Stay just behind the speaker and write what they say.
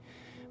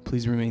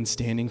Please remain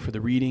standing for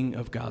the reading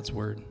of God's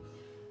word.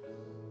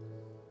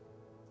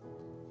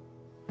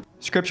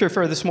 Scripture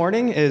for this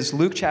morning is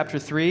Luke chapter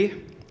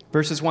 3,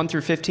 verses 1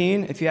 through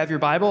 15. If you have your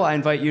Bible, I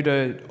invite you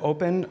to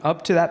open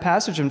up to that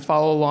passage and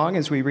follow along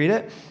as we read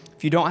it.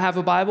 If you don't have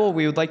a Bible,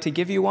 we would like to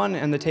give you one,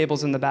 and the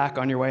table's in the back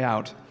on your way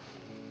out.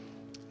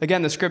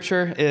 Again, the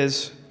scripture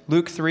is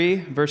Luke 3,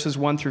 verses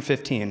 1 through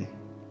 15.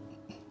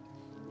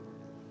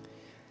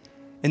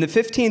 In the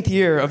 15th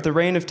year of the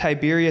reign of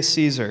Tiberius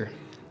Caesar,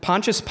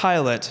 Pontius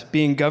Pilate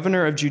being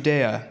governor of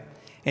Judea,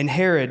 and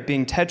Herod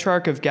being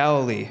tetrarch of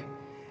Galilee,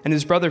 and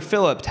his brother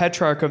Philip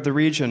tetrarch of the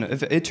region of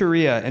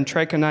Iturea and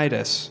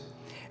Trachonitis,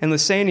 and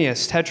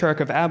Lysanias tetrarch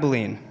of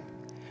Abilene,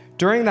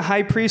 during the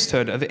high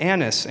priesthood of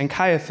Annas and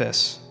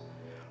Caiaphas,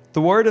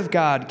 the word of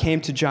God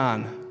came to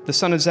John, the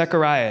son of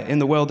Zechariah, in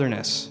the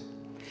wilderness.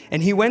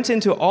 And he went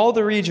into all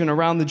the region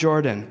around the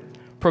Jordan,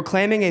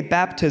 proclaiming a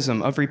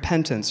baptism of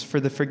repentance for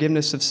the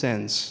forgiveness of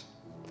sins,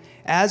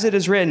 as it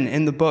is written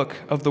in the book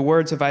of the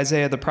words of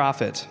Isaiah the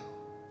prophet.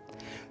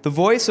 The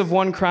voice of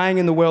one crying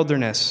in the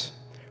wilderness,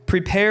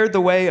 "Prepare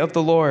the way of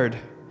the Lord,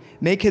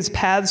 make his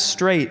paths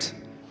straight.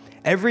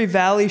 Every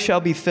valley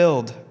shall be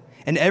filled,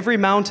 and every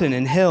mountain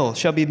and hill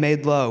shall be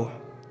made low.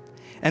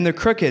 And the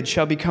crooked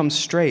shall become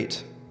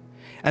straight,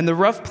 and the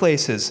rough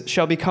places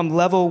shall become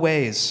level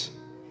ways,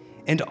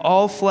 and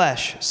all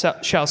flesh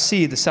shall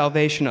see the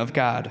salvation of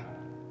God."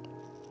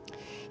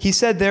 He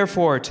said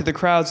therefore to the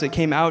crowds that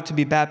came out to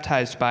be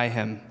baptized by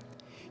him,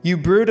 "You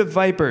brood of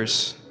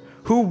vipers,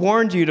 who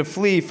warned you to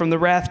flee from the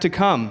wrath to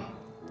come?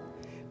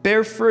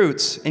 Bear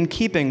fruits in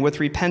keeping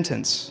with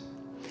repentance.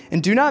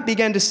 And do not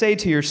begin to say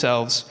to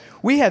yourselves,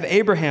 'We have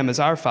Abraham as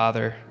our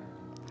father.'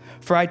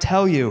 For I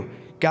tell you,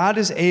 God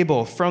is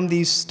able from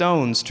these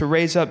stones to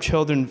raise up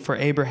children for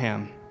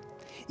Abraham.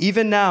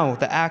 Even now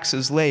the axe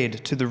is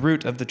laid to the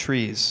root of the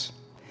trees.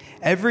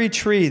 Every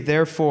tree,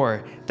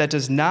 therefore, that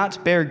does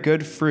not bear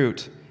good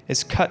fruit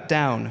is cut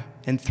down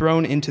and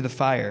thrown into the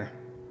fire."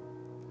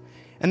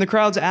 And the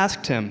crowds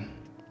asked him,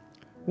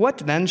 "What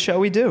then shall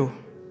we do?"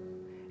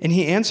 And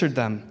he answered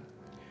them,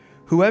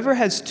 "Whoever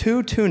has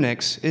 2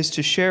 tunics is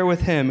to share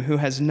with him who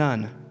has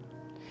none,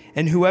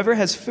 and whoever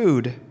has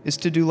food is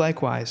to do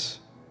likewise."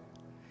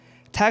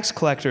 Tax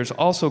collectors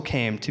also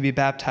came to be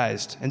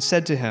baptized and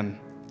said to him,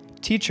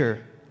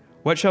 "Teacher,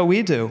 what shall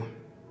we do?"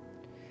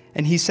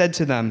 And he said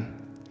to them,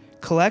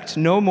 "Collect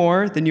no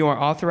more than you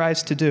are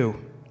authorized to do."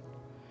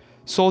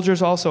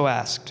 Soldiers also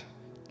asked,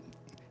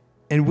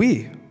 "And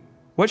we,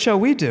 what shall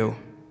we do?"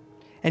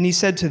 And he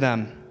said to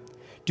them,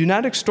 "Do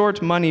not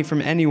extort money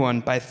from anyone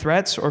by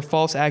threats or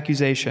false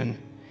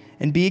accusation,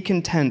 and be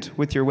content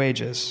with your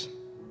wages."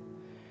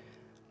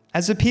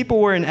 As the people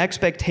were in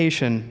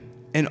expectation,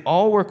 and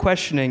all were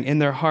questioning in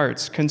their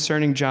hearts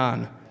concerning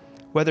John,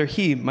 whether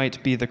he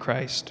might be the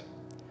Christ.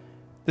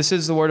 This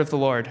is the word of the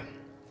Lord.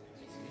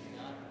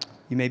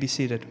 You may be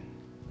seated.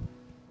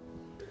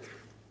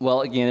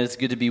 Well, again, it's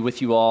good to be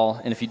with you all.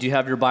 And if you do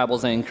have your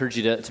Bibles, I encourage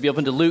you to be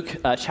open to Luke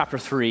chapter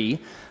 3.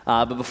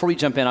 But before we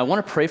jump in, I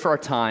want to pray for our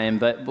time.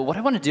 But what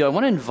I want to do, I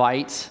want to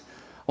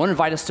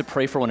invite us to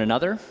pray for one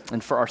another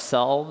and for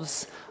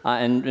ourselves,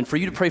 and for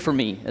you to pray for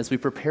me as we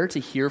prepare to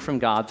hear from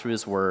God through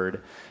his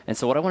word. And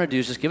so what I want to do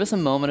is just give us a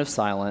moment of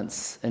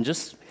silence, and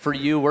just for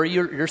you, where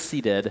you're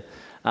seated,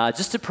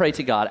 just to pray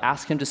to God,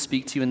 ask him to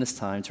speak to you in this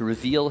time, to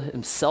reveal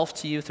himself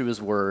to you through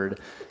his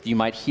word, that you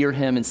might hear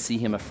him and see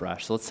him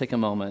afresh. So let's take a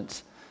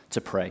moment to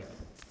pray.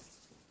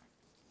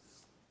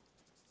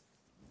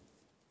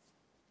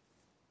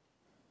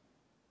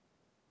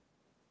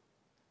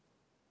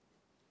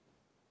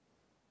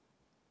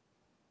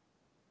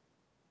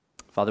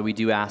 Father, we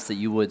do ask that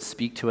you would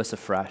speak to us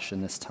afresh in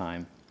this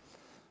time.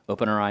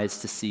 Open our eyes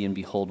to see and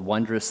behold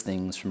wondrous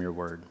things from your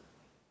word.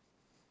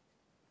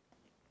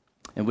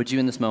 And would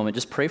you in this moment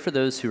just pray for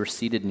those who are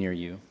seated near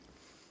you.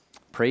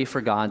 Pray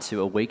for God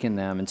to awaken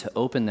them and to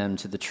open them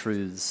to the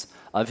truths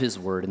of his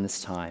word in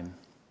this time.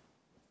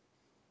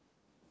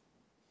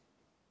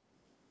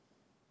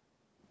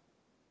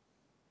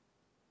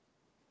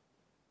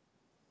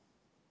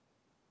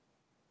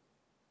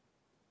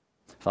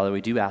 Father,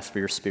 we do ask for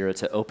your Spirit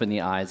to open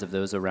the eyes of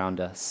those around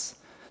us,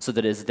 so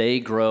that as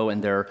they grow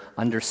in their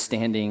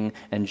understanding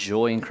and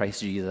joy in Christ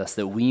Jesus,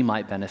 that we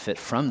might benefit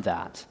from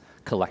that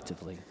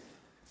collectively.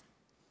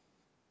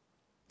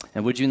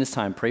 And would you in this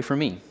time pray for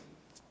me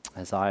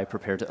as I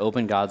prepare to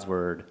open God's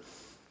word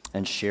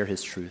and share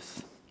his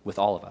truth with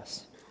all of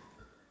us.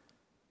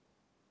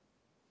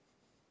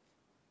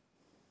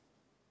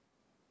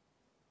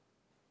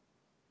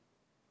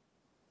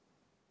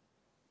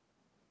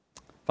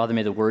 Father,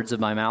 may the words of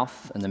my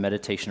mouth and the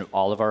meditation of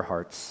all of our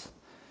hearts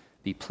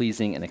be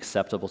pleasing and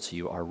acceptable to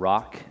you, our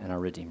rock and our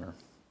redeemer.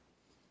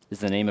 In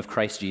the name of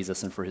Christ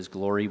Jesus and for his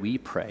glory we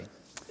pray.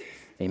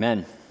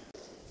 Amen.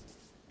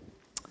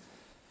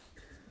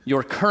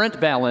 Your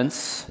current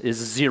balance is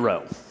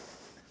 0.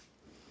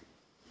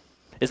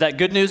 Is that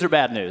good news or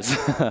bad news?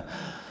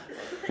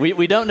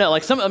 We don't know.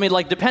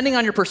 Depending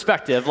on your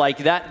perspective,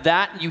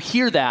 that you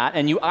hear that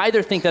and you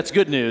either think that's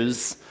good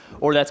news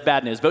or that's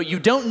bad news. But you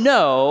don't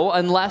know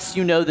unless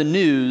you know the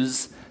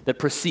news that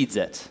precedes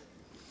it.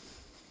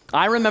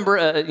 I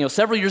remember,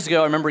 several years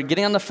ago, I remember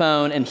getting on the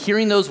phone and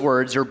hearing those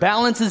words, "Your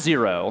balance is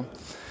zero,"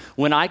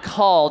 when I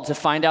called to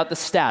find out the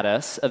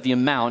status of the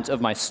amount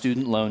of my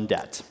student loan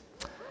debt.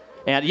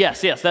 And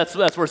yes, that's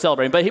worth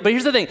celebrating. But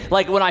here's the thing,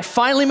 like when I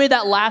finally made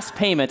that last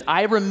payment,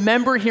 I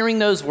remember hearing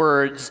those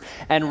words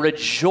and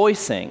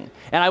rejoicing.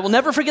 And I will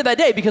never forget that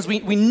day, because we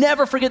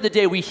never forget the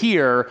day we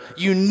hear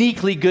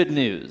uniquely good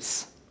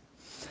news.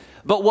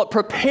 But what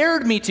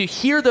prepared me to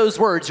hear those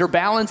words, "Your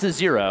balance is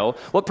zero,"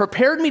 what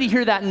prepared me to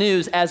hear that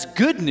news as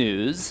good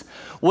news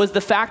was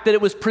the fact that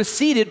it was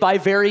preceded by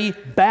very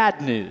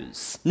bad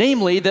news,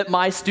 namely that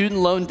my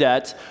student loan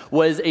debt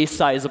was a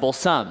sizable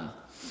sum.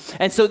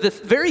 And so the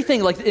very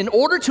thing, like in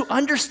order to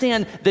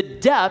understand the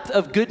depth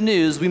of good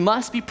news, we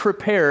must be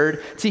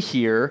prepared to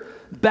hear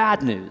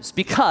bad news,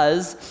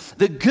 because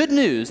the good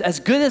news, as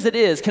good as it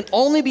is, can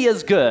only be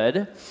as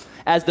good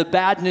as the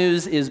bad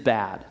news is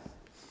bad.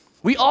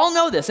 We all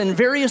know this in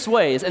various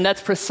ways, and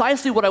that's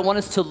precisely what I want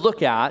us to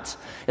look at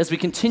as we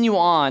continue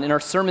on in our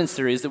sermon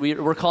series that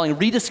we're calling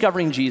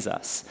Rediscovering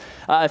Jesus.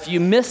 If you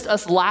missed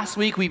us last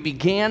week, we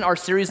began our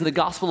series in the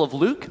Gospel of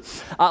Luke,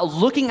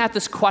 looking at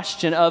this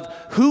question of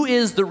who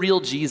is the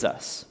real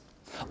Jesus?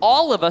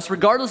 All of us,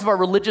 regardless of our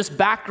religious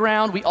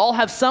background, we all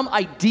have some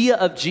idea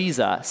of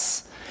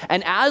Jesus.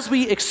 And as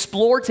we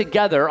explore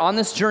together on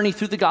this journey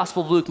through the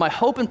Gospel of Luke, my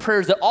hope and prayer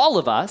is that all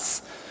of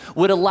us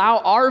would allow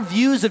our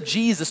views of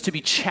Jesus to be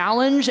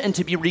challenged and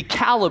to be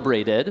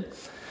recalibrated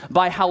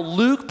by how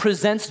Luke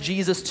presents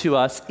Jesus to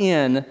us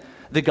in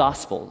the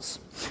Gospels.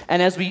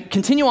 And as we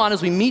continue on,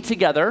 as we meet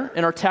together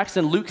in our text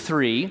in Luke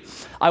 3,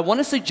 I want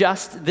to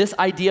suggest this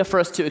idea for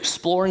us to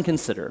explore and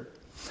consider.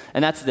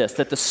 And that's this,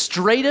 that the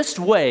straightest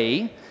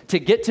way to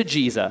get to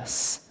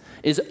Jesus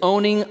is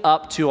owning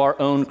up to our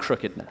own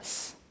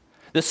crookedness.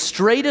 The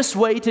straightest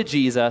way to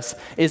Jesus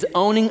is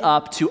owning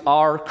up to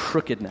our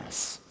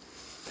crookedness.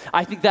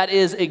 I think that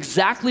is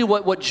exactly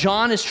what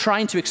John is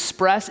trying to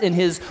express in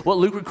what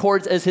Luke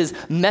records as his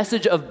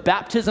message of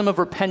baptism of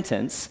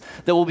repentance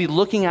that we'll be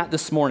looking at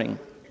this morning.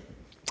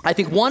 I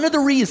think one of the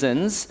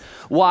reasons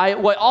why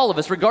all of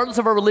us, regardless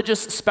of our religious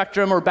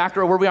spectrum or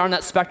background, where we are on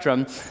that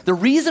spectrum, the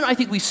reason I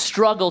think we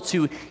struggle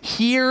to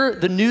hear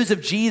the news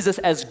of Jesus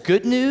as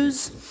good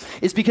news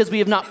is because we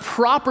have not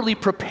properly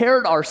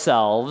prepared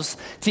ourselves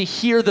to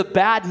hear the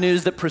bad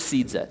news that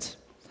precedes it.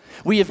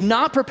 We have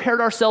not prepared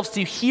ourselves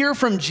to hear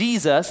from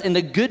Jesus in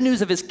the good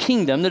news of his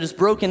kingdom that is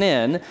broken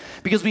in,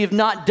 because we have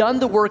not done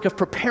the work of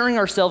preparing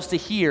ourselves to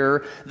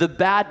hear the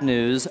bad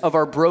news of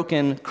our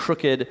broken,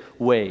 crooked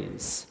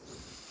ways.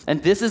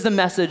 And this is the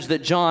message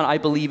that John, I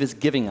believe, is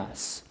giving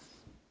us.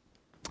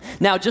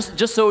 Now,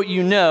 just so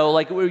you know,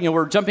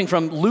 we're jumping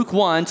from Luke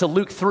 1 to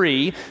Luke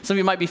 3. Some of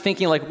you might be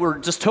thinking, we're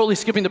just totally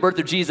skipping the birth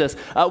of Jesus.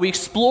 We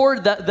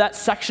explored that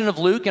section of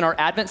Luke in our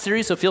Advent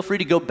series, so feel free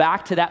to go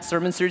back to that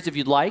sermon series if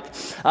you'd like.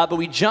 But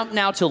we jump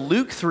now to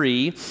Luke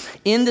 3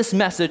 in this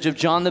message of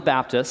John the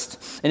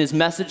Baptist and his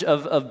message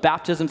of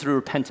baptism through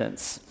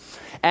repentance.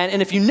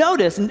 And if you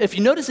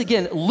notice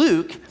again,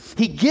 Luke,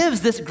 he gives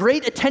this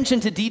great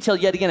attention to detail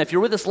yet again. If you're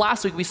with us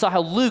last week, we saw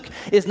how Luke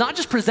is not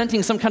just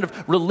presenting some kind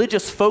of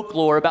religious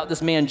folklore about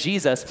this man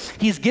Jesus.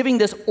 He's giving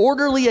this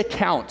orderly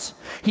account.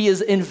 He has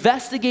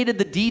investigated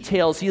the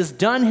details. He has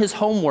done his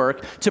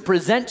homework to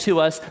present to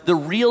us the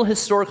real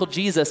historical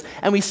Jesus.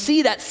 And we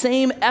see that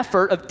same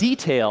effort of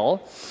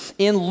detail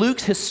in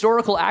Luke's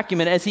historical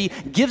acumen as he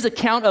gives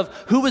account of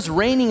who was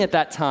reigning at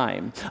that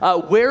time,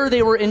 where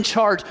they were in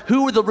charge,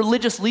 who the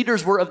religious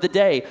leaders were of the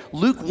day.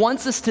 Luke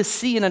wants us to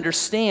see and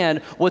understand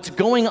what's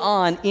going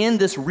on in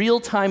this real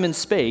time and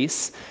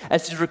space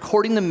as he's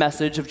recording the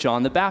message of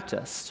John the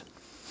Baptist.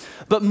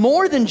 But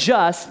more than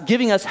just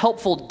giving us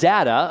helpful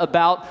data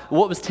about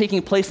what was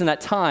taking place in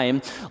that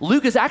time,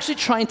 Luke is actually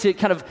trying to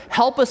kind of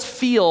help us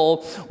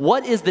feel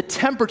what is the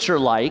temperature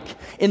like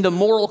in the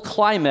moral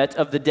climate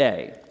of the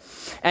day.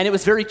 And it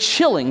was very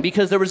chilling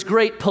because there was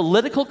great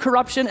political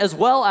corruption as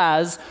well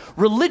as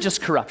religious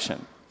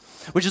corruption,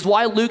 which is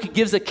why Luke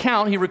gives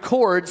account, he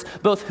records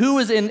both who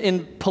was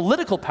in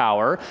political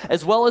power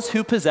as well as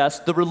who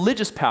possessed the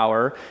religious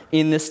power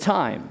in this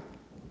time.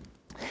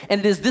 And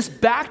it is this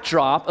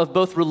backdrop of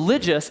both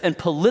religious and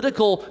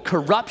political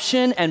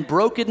corruption and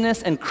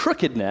brokenness and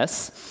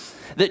crookedness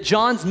that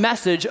John's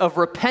message of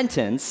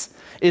repentance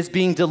is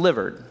being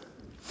delivered.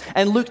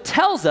 And Luke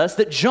tells us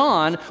that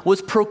John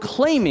was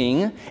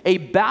proclaiming a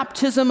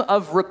baptism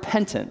of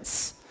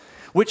repentance,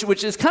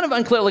 which is kind of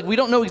unclear. We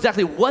don't know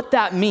exactly what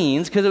that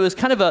means because it was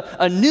kind of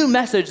a new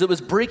message that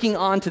was breaking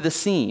onto the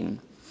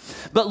scene.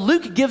 But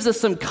Luke gives us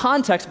some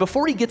context.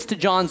 Before he gets to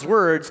John's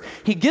words,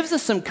 he gives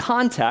us some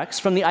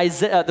context from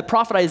the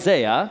prophet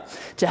Isaiah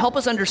to help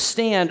us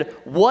understand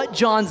what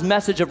John's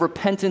message of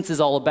repentance is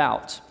all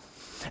about.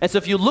 And so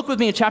if you look with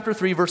me in chapter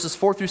 3, verses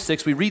 4 through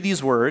 6, we read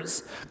these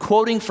words,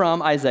 quoting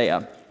from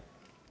Isaiah.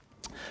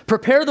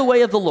 "Prepare the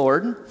way of the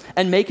Lord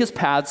and make his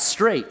paths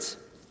straight.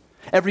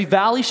 Every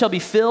valley shall be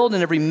filled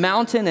and every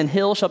mountain and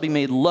hill shall be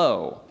made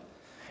low.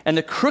 and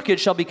the crooked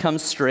shall become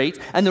straight,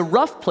 and the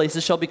rough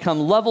places shall become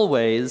level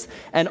ways,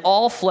 and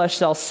all flesh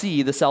shall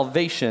see the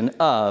salvation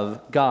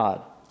of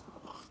God.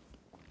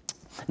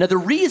 Now, the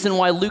reason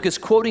why Luke is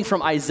quoting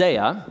from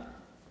Isaiah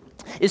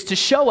is to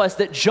show us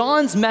that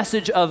John's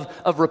message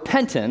of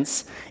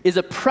repentance is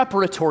a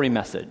preparatory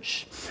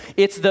message.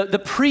 It's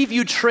the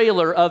preview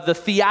trailer of the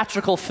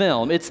theatrical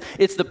film. It's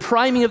the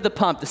priming of the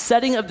pump, the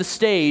setting of the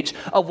stage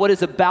of what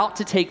is about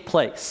to take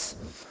place.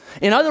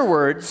 In other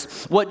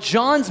words, what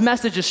John's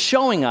message is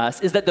showing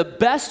us is that the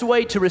best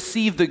way to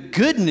receive the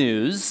good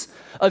news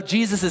of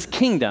Jesus'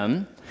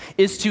 kingdom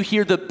is to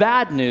hear the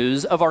bad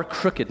news of our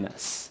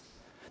crookedness.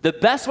 The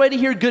best way to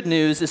hear good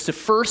news is to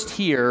first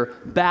hear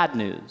bad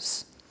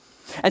news.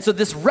 And so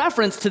this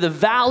reference to the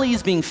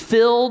valleys being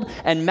filled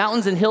and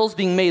mountains and hills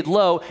being made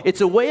low,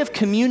 it's a way of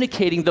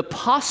communicating the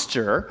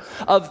posture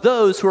of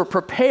those who are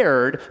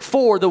prepared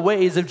for the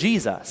ways of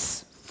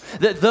Jesus.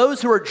 That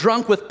those who are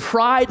drunk with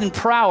pride and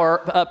power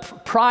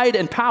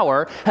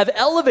have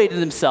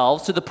elevated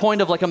themselves to the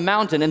point of like a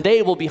mountain, and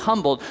they will be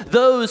humbled.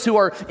 Those who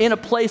are in a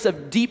place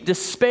of deep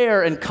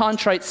despair and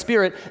contrite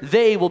spirit,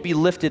 they will be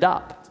lifted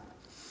up.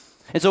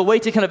 And so a way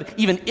to kind of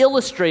even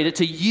illustrate it,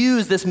 to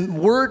use this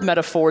word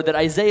metaphor that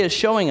Isaiah is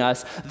showing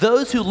us,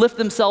 those who lift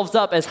themselves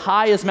up as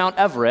high as Mount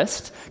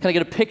Everest, can I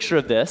get a picture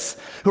of this,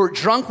 who are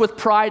drunk with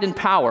pride and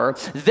power,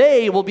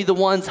 they will be the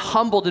ones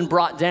humbled and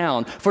brought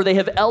down, for they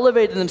have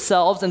elevated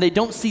themselves and they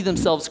don't see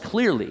themselves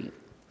clearly.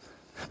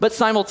 But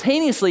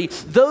simultaneously,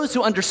 those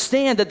who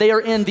understand that they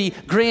are in the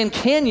Grand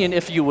Canyon,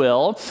 if you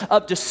will,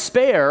 of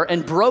despair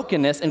and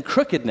brokenness and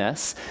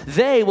crookedness,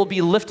 they will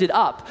be lifted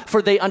up, for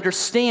they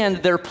understand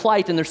their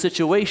plight and their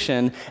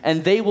situation,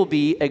 and they will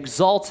be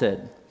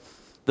exalted.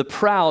 The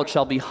proud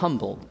shall be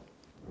humbled.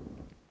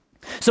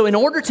 So in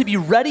order to be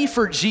ready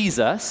for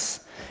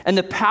Jesus and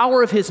the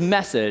power of his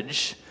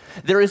message,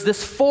 there is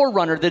this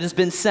forerunner that has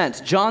been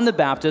sent, John the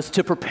Baptist,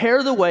 to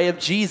prepare the way of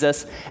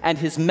Jesus and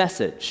his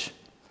message.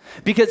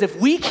 Because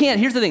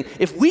here's the thing,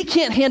 if we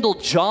can't handle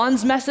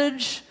John's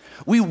message,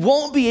 we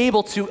won't be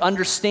able to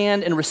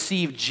understand and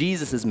receive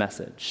Jesus'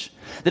 message.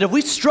 That if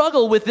we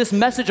struggle with this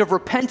message of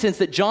repentance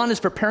that John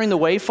is preparing the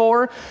way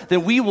for,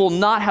 then we will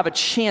not have a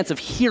chance of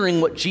hearing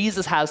what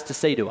Jesus has to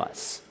say to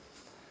us.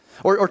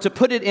 Or to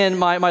put it in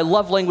my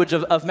love language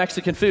of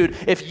Mexican food,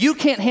 if you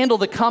can't handle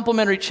the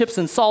complimentary chips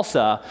and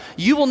salsa,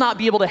 you will not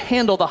be able to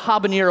handle the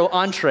habanero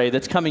entree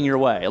that's coming your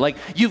way. Like,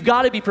 you've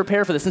got to be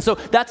prepared for this. And so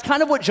that's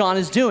kind of what John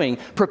is doing,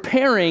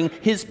 preparing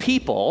his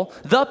people,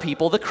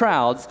 the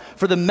crowds,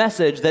 for the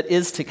message that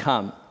is to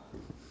come.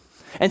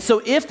 And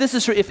so if this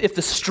is true, if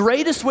the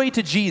straightest way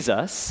to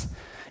Jesus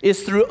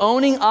is through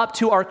owning up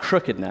to our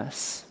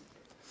crookedness,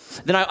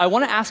 then I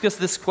want to ask us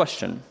this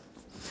question.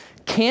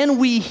 Can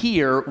we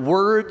hear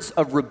words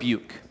of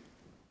rebuke?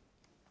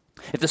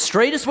 If the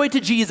straightest way to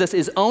Jesus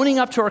is owning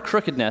up to our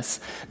crookedness,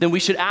 then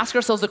we should ask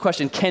ourselves the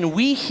question, can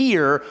we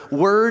hear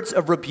words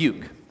of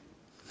rebuke?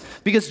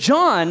 Because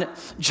John,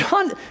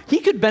 he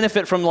could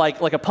benefit from like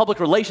a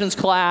public relations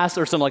class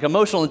or some like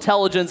emotional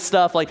intelligence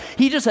stuff. Like,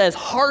 he just has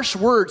harsh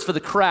words for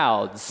the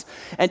crowds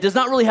and does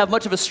not really have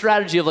much of a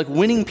strategy of like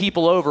winning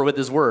people over with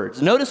his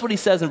words. Notice what he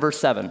says in verse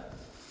 7.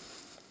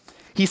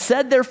 He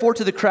said, therefore,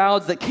 to the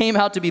crowds that came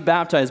out to be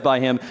baptized by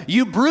him,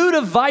 "You brood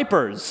of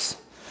vipers,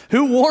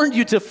 who warned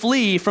you to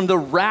flee from the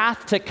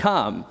wrath to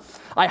come?"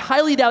 I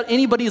highly doubt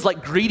anybody's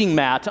like greeting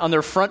mat on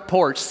their front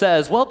porch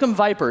says, "Welcome,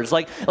 vipers."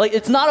 Like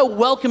it's not a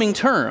welcoming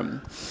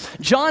term.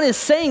 John is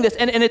saying this,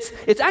 and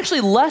it's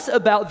actually less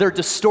about their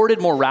distorted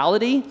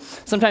morality.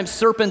 Sometimes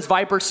serpents,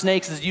 vipers,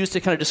 snakes is used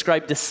to kind of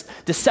describe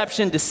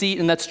deception, deceit,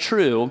 and that's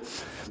true.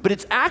 But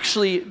it's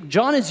actually,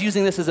 John is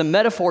using this as a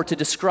metaphor to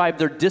describe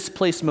their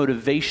displaced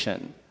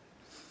motivation,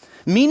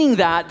 meaning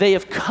that they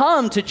have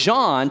come to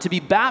John to be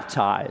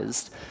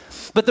baptized,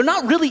 but they're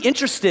not really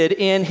interested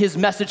in his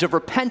message of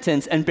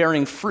repentance and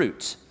bearing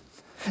fruit.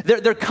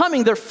 They're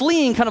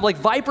fleeing kind of like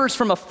vipers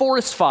from a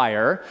forest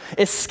fire,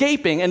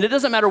 escaping, and it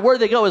doesn't matter where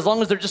they go as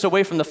long as they're just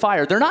away from the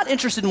fire. They're not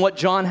interested in what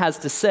John has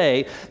to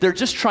say. They're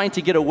just trying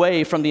to get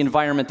away from the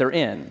environment they're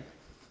in.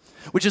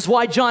 Which is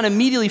why John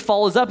immediately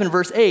follows up in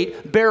verse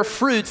 8, bear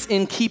fruits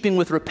in keeping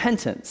with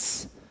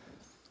repentance.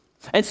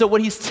 And so what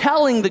he's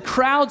telling the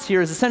crowds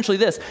here is essentially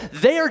this.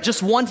 They are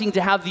just wanting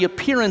to have the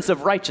appearance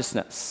of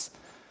righteousness.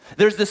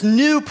 There's this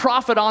new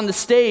prophet on the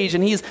stage,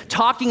 and he's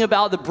talking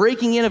about the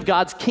breaking in of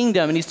God's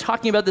kingdom, and he's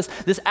talking about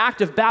this act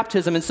of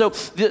baptism. And so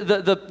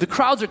the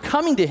crowds are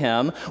coming to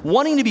him,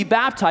 wanting to be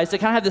baptized. They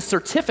kind of have this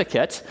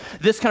certificate,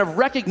 this kind of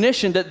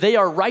recognition that they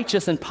are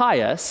righteous and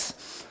pious.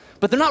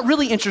 But they're not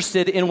really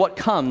interested in what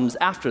comes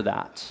after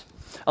that,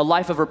 a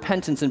life of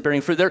repentance and bearing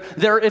fruit.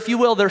 They're, if you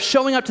will, they're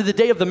showing up to the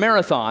day of the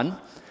marathon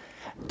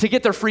to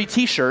get their free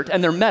t-shirt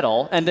and their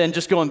medal and then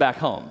just going back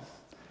home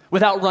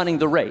without running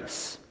the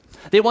race.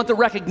 They want the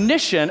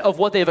recognition of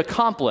what they've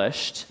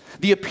accomplished,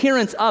 the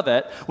appearance of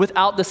it,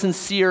 without the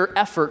sincere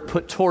effort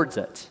put towards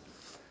it.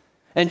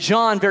 And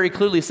John very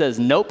clearly says,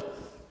 nope.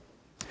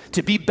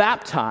 To be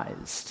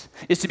baptized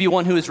is to be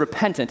one who is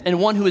repentant, and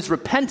one who is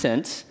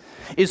repentant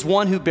is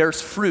one who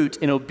bears fruit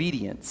in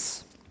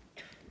obedience.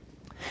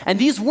 And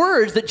these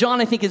words that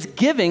John, I think, is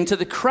giving to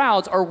the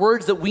crowds are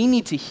words that we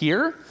need to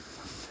hear,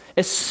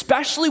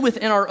 especially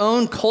within our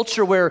own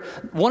culture where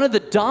one of the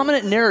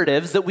dominant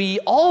narratives that we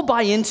all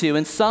buy into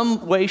in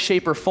some way,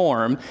 shape, or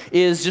form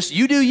is just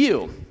you do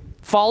you.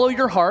 Follow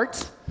your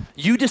heart.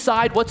 You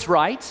decide what's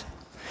right.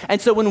 And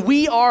so when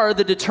we are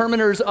the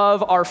determiners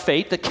of our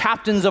fate, the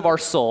captains of our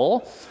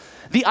soul,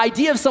 the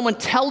idea of someone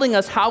telling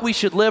us how we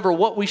should live or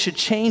what we should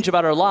change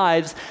about our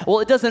lives, well,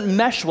 it doesn't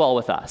mesh well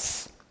with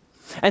us.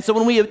 And so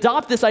when we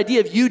adopt this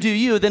idea of you do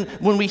you, then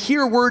when we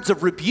hear words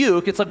of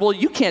rebuke, it's like, well,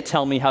 you can't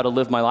tell me how to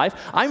live my life.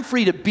 I'm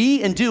free to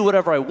be and do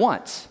whatever I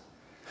want.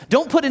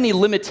 Don't put any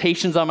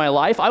limitations on my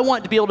life. I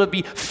want to be able to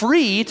be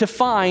free to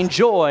find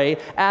joy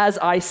as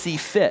I see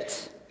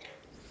fit.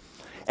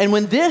 And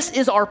when this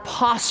is our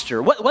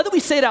posture, whether we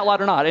say it out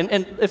loud or not,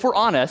 and if we're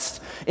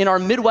honest, in our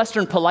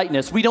Midwestern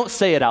politeness, we don't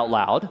say it out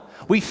loud.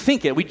 We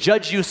think it. We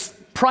judge you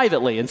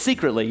privately and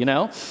secretly, you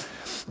know?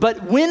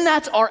 But when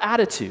that's our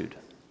attitude,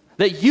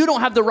 that you don't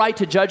have the right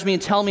to judge me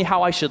and tell me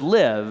how I should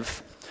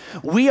live,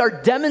 we are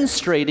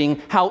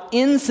demonstrating how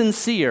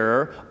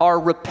insincere our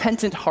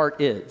repentant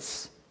heart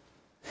is.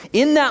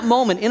 In that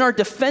moment, in our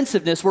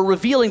defensiveness, we're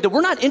revealing that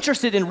we're not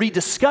interested in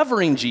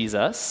rediscovering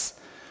Jesus.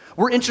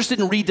 We're interested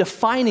in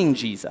redefining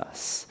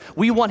Jesus.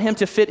 We want him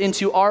to fit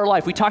into our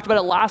life. We talked about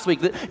it last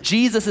week, that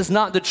Jesus is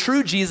not the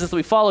true Jesus that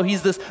we follow.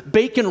 He's this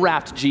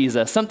bacon-wrapped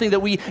Jesus, something that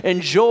we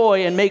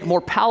enjoy and make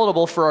more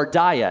palatable for our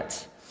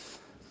diet.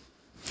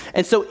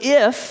 And so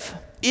if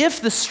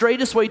the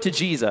straightest way to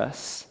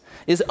Jesus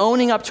is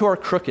owning up to our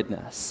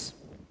crookedness,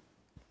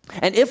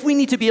 and if we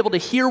need to be able to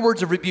hear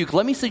words of rebuke,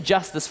 let me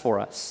suggest this for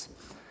us.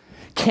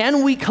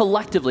 Can we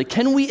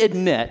collectively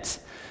admit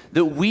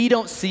that we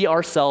don't see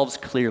ourselves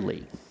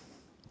clearly?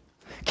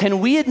 Can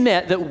we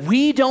admit that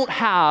we don't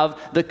have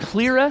the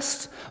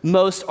clearest,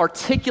 most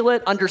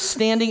articulate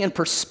understanding and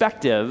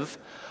perspective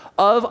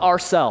of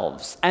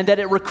ourselves, and that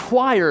it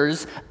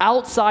requires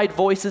outside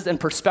voices and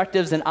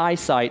perspectives and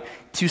eyesight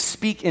to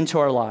speak into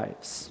our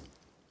lives?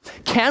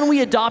 Can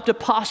we adopt a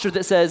posture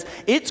that says,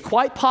 it's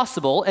quite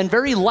possible and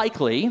very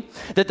likely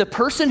that the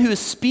person who is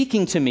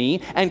speaking to me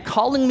and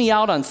calling me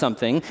out on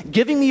something,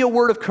 giving me a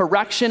word of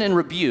correction and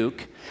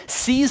rebuke,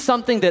 sees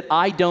something that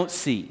I don't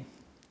see?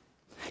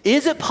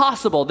 Is it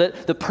possible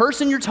that the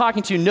person you're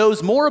talking to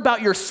knows more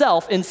about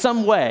yourself in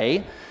some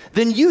way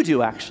than you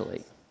do,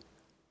 actually?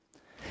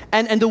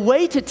 And the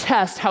way to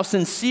test how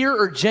sincere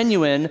or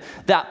genuine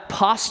that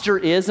posture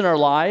is in our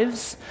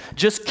lives,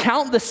 just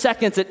count the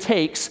seconds it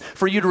takes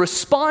for you to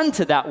respond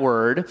to that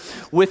word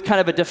with kind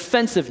of a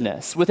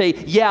defensiveness, with a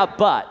yeah,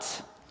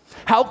 but.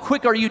 How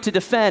quick are you to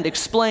defend,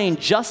 explain,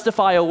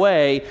 justify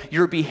away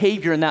your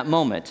behavior in that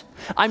moment?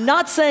 I'm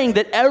not saying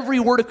that every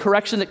word of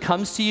correction that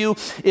comes to you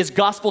is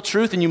gospel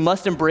truth and you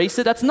must embrace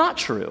it. That's not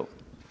true.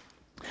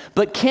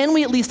 But can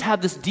we at least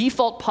have this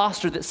default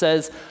posture that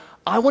says,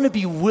 I want to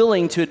be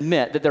willing to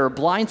admit that there are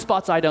blind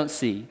spots I don't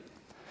see.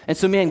 And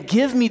so, man,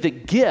 give me the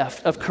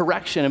gift of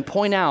correction and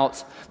point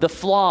out the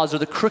flaws or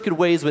the crooked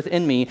ways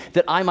within me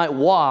that I might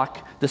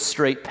walk the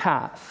straight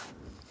path.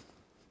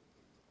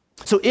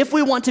 So if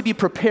we want to be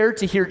prepared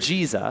to hear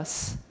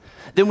Jesus,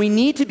 then we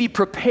need to be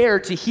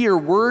prepared to hear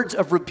words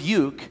of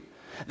rebuke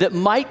that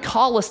might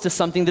call us to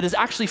something that is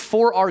actually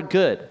for our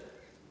good.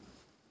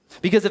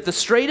 Because if the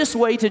straightest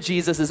way to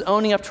Jesus is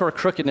owning up to our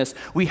crookedness,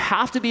 we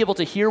have to be able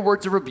to hear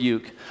words of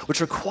rebuke,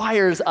 which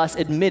requires us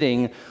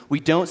admitting we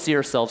don't see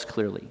ourselves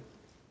clearly.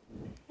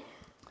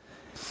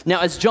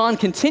 Now, as John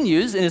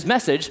continues in his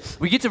message,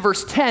 we get to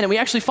verse 10, and we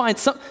actually find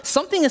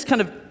something is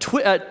kind of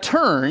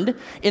turned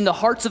in the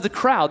hearts of the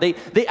crowd.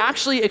 They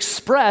actually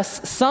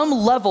express some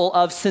level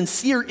of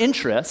sincere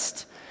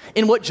interest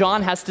in what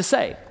John has to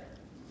say.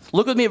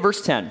 Look with me at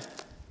verse 10.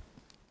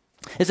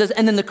 It says,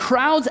 and then the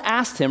crowds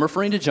asked him,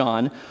 referring to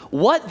John,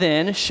 what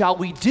then shall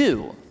we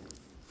do?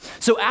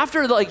 So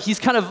after he's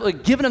kind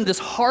of given them this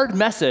hard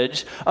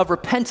message of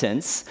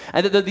repentance,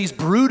 and that these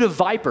brood of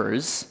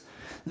vipers,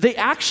 they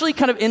actually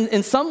kind of,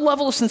 in some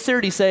level of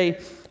sincerity, say,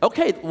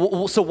 okay,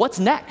 so what's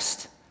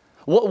next?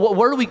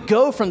 Where do we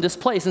go from this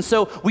place? And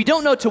so we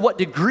don't know to what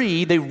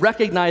degree they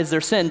recognize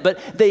their sin, but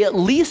they at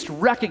least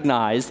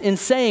recognize in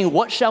saying,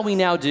 what shall we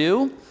now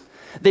do?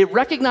 They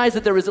recognize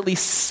that there was at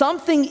least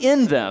something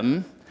in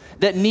them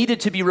that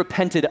needed to be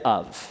repented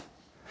of.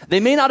 They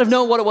may not have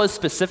known what it was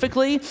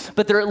specifically,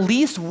 but they're at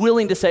least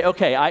willing to say,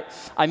 okay,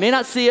 I may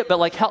not see it,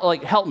 but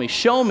help me,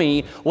 show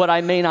me what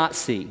I may not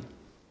see.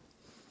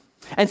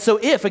 And so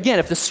if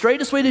the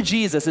straightest way to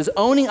Jesus is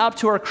owning up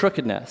to our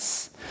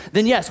crookedness,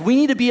 then yes, we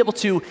need to be able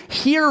to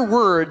hear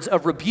words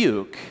of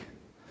rebuke.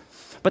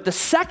 But the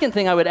second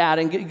thing I would add,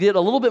 and get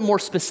a little bit more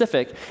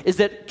specific, is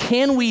that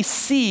can we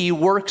see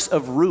works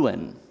of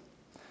ruin?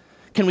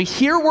 Can we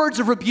hear words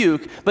of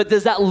rebuke, but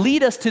does that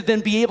lead us to then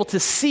be able to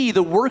see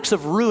the works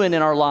of ruin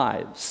in our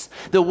lives?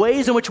 The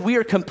ways in which we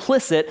are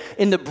complicit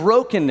in the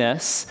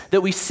brokenness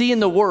that we see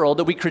in the world,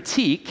 that we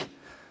critique,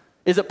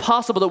 is it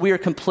possible that we are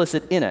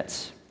complicit in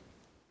it?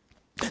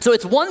 So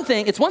it's one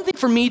thing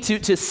for me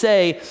to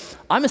say,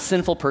 I'm a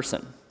sinful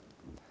person.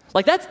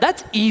 Like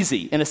that's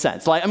easy in a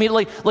sense. Like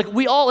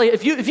we all,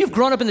 if you've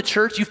grown up in the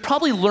church, you've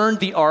probably learned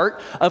the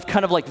art of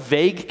kind of like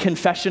vague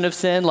confession of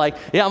sin. Like,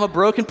 yeah, I'm a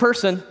broken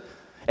person.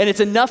 And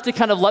it's enough to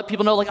kind of let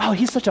people know, like, oh,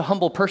 he's such a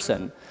humble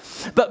person.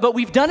 But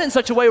we've done it in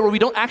such a way where we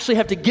don't actually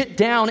have to get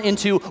down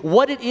into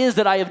what it is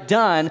that I have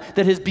done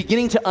that is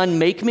beginning to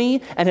unmake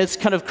me and has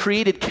kind of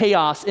created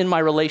chaos in my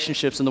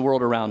relationships in the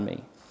world around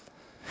me.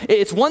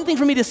 It's one thing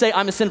for me to say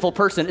I'm a sinful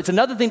person. It's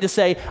another thing to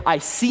say I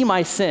see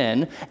my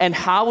sin and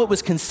how it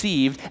was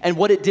conceived and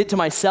what it did to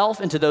myself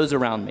and to those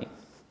around me.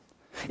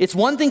 It's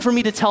one thing for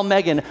me to tell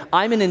Megan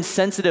I'm an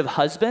insensitive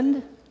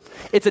husband.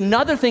 It's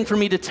another thing for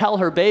me to tell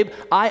her, babe,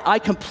 I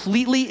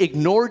completely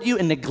ignored you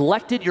and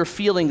neglected your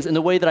feelings in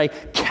the way that I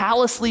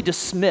callously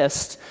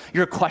dismissed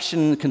your question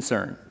and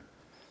concern.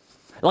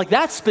 Like,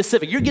 that's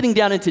specific. You're getting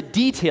down into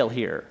detail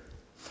here.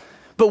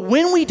 But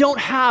when we don't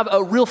have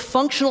a real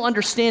functional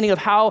understanding of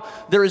how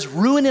there is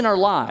ruin in our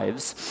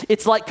lives,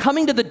 it's like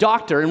coming to the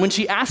doctor, and when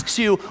she asks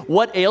you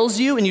what ails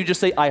you, and you just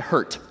say, I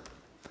hurt.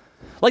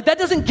 Like, that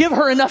doesn't give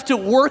her enough to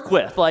work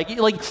with. Like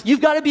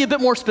you've got to be a bit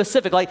more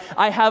specific. Like,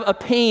 I have a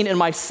pain in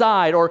my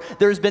side, or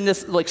there's been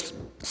this like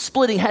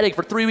splitting headache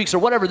for 3 weeks, or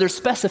whatever. There's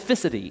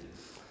specificity.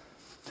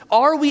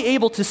 Are we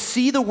able to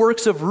see the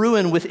works of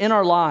ruin within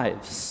our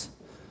lives?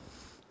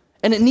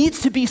 And it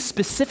needs to be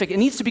specific. It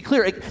needs to be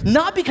clear.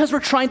 Not because we're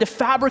trying to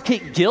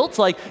fabricate guilt,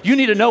 like you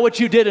need to know what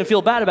you did and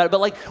feel bad about it,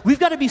 but like we've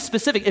got to be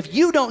specific. If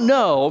you don't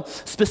know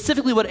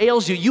specifically what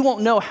ails you, you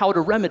won't know how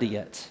to remedy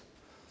it.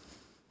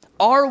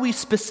 Are we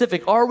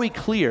specific? Are we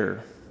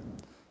clear?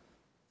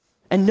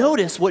 And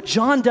notice what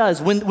John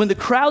does. When the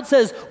crowd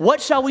says,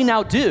 what shall we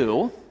now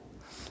do?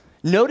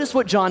 Notice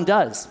what John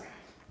does.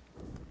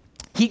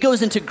 He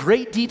goes into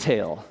great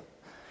detail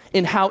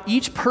in how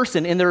each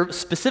person in their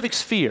specific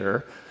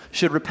sphere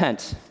should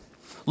repent.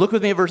 Look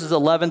with me at verses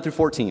 11 through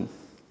 14.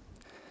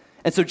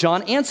 And so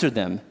John answered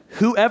them,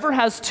 whoever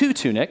has 2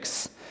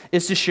 tunics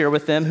is to share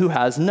with them who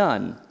has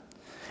none.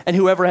 And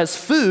whoever has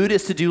food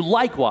is to do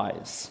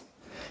likewise.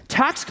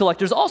 Tax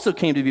collectors also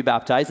came to be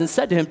baptized and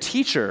said to him,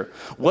 Teacher,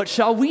 what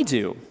shall we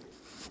do?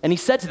 And he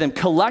said to them,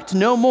 collect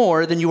no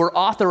more than you are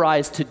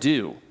authorized to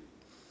do.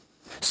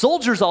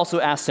 Soldiers also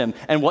asked him,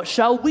 and what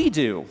shall we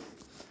do?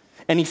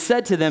 And he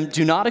said to them,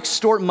 do not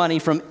extort money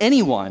from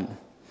anyone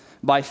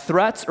by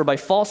threats or by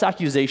false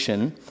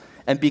accusation,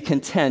 and be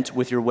content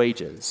with your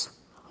wages.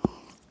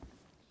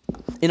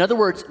 In other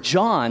words,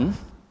 John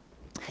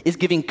is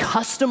giving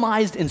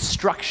customized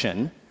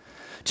instruction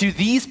to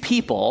these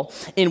people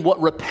in what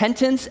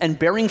repentance and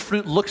bearing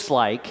fruit looks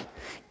like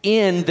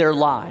in their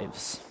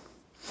lives.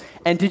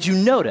 And did you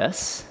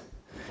notice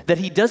that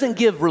he doesn't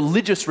give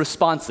religious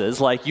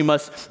responses like you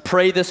must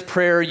pray this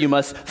prayer, you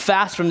must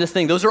fast from this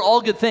thing. Those are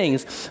all good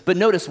things. But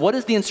notice, what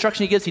is the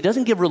instruction he gives? He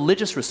doesn't give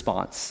religious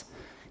response.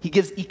 He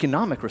gives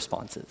economic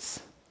responses.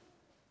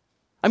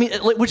 I mean,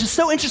 which is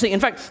so interesting. In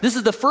fact, this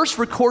is the first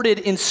recorded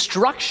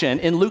instruction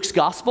in Luke's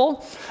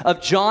gospel of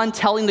John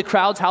telling the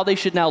crowds how they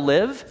should now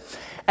live.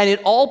 And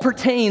it all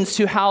pertains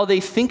to how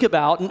they think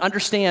about and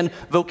understand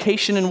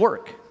vocation and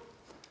work.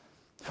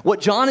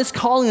 What John is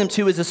calling them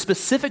to is a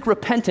specific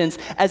repentance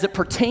as it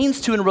pertains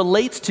to and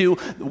relates to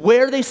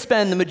where they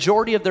spend the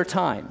majority of their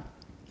time.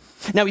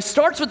 Now, he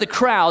starts with the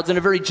crowds in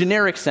a very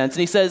generic sense, and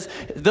he says,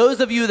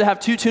 those of you that have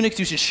 2 tunics,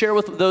 you should share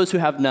with those who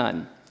have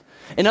none.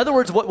 In other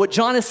words, what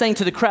John is saying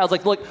to the crowds,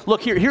 like,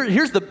 look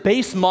here's the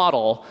base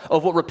model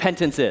of what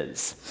repentance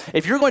is.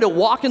 If you're going to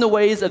walk in the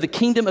ways of the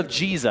kingdom of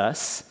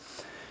Jesus,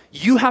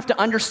 you have to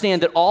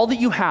understand that all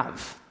that you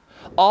have,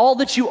 all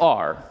that you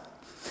are,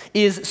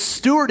 is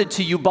stewarded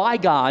to you by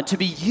God to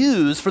be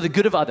used for the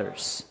good of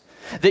others.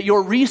 That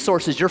your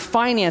resources, your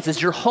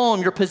finances, your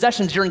home, your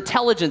possessions, your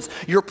intelligence,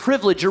 your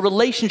privilege, your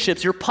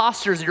relationships, your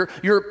postures,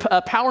 your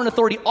power and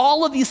authority,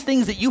 all of these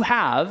things that you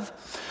have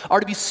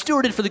are to be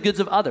stewarded for the goods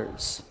of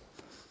others.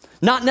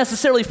 Not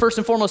necessarily first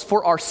and foremost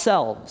for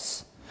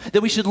ourselves.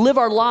 That we should live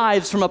our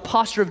lives from a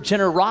posture of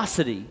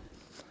generosity.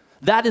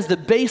 That is the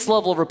base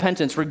level of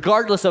repentance,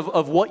 regardless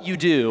of what you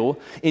do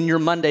in your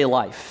Monday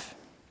life.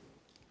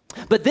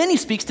 But then he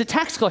speaks to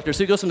tax collectors.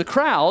 So he goes from the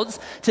crowds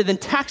to then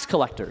tax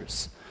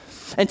collectors.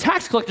 And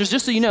tax collectors,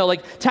 just so you know,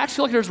 like tax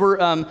collectors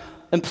were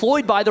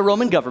employed by the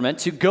Roman government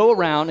to go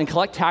around and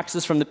collect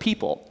taxes from the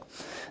people.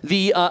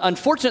 The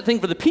unfortunate thing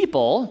for the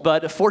people,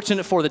 but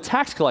fortunate for the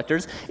tax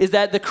collectors, is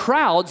that the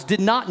crowds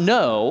did not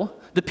know,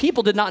 the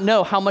people did not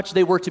know how much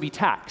they were to be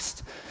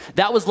taxed.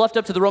 That was left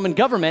up to the Roman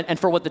government and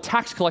for what the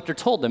tax collector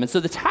told them. And so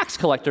the tax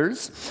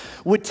collectors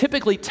would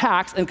typically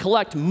tax and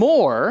collect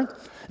more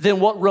than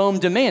what Rome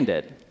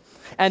demanded.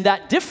 And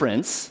that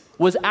difference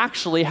was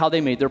actually how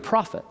they made their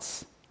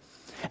profits.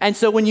 And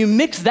so when you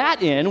mix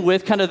that in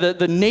with kind of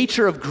the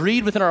nature of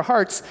greed within our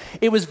hearts,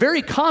 it was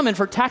very common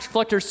for tax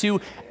collectors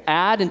to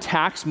add and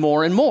tax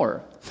more and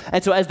more.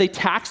 And so as they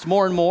taxed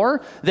more and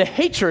more, the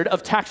hatred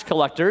of tax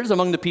collectors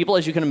among the people,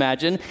 as you can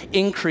imagine,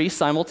 increased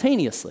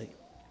simultaneously.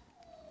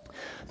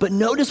 But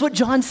notice what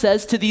John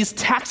says to these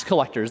tax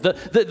collectors,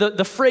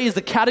 the phrase,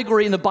 the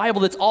category in the Bible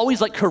that's always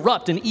like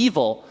corrupt and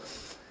evil.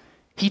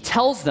 He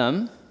tells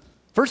them,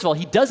 First of all,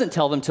 he doesn't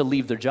tell them to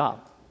leave their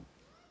job.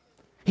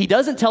 He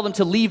doesn't tell them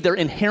to leave their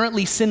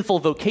inherently sinful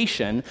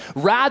vocation.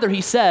 Rather,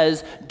 he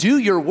says, do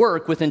your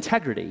work with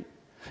integrity.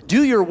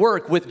 Do your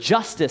work with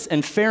justice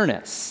and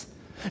fairness.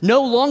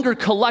 No longer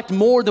collect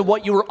more than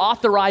what you were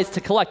authorized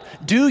to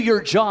collect. Do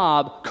your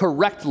job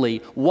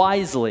correctly,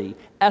 wisely,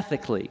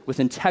 ethically, with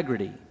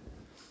integrity.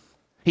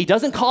 He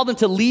doesn't call them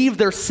to leave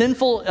their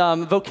sinful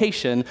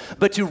vocation,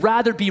 but to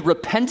rather be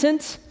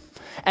repentant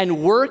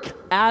and work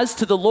as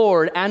to the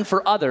Lord and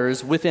for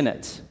others within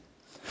it.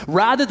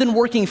 Rather than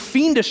working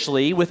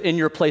fiendishly within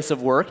your place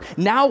of work,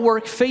 now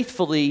work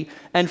faithfully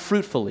and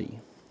fruitfully.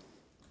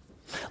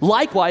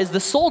 Likewise, the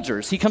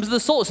soldiers. He comes to the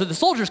soldiers. So the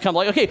soldiers come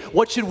like, okay,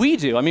 what should we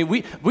do? I mean,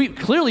 we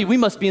clearly we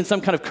must be in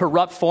some kind of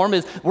corrupt form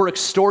as we're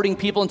extorting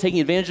people and taking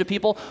advantage of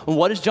people. And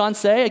what does John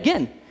say?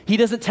 Again, he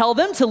doesn't tell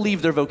them to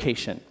leave their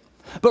vocation,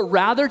 but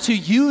rather to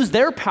use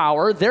their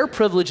power, their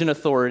privilege and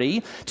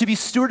authority to be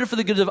stewarded for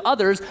the good of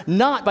others,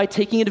 not by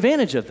taking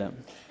advantage of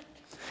them.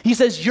 He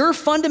says, your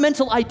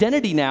fundamental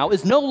identity now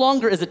is no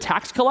longer as a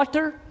tax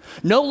collector,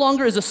 no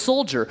longer as a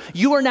soldier.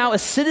 You are now a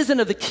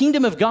citizen of the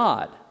kingdom of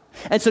God.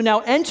 And so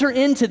now enter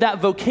into that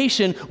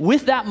vocation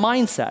with that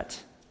mindset,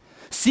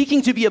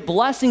 seeking to be a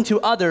blessing to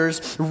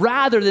others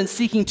rather than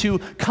seeking to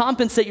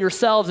compensate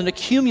yourselves and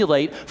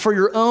accumulate for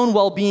your own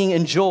well-being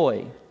and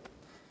joy.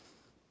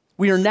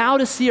 We are now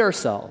to see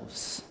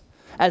ourselves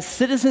as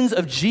citizens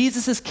of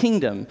Jesus'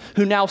 kingdom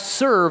who now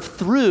serve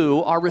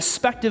through our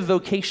respective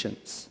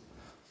vocations.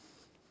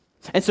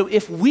 And so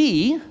if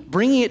we,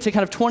 bringing it to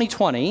kind of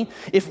 2020,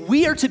 if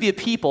we are to be a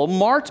people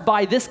marked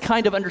by this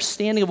kind of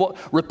understanding of what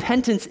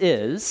repentance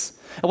is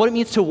and what it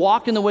means to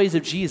walk in the ways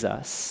of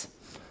Jesus,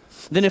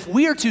 then if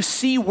we are to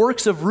see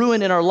works of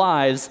ruin in our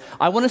lives,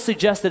 I want to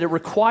suggest that it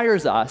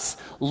requires us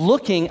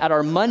looking at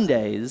our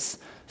Mondays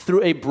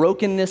through a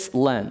brokenness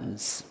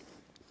lens.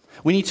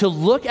 We need to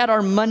look at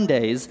our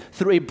Mondays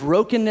through a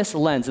brokenness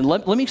lens. And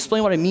let me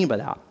explain what I mean by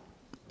that.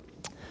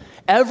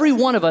 Every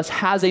one of us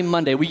has a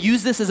Monday. We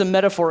use this as a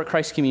metaphor at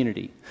Christ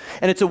Community.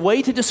 And it's a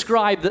way to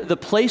describe the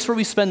place where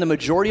we spend the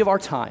majority of our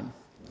time.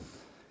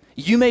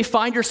 You may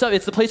find yourself,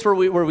 it's the place where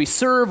we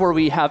serve, where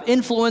we have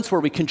influence,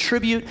 where we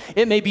contribute.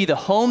 It may be the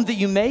home that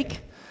you make.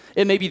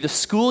 It may be the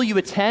school you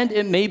attend.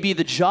 It may be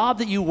the job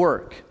that you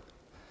work.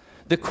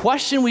 The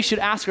question we should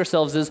ask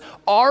ourselves is,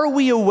 are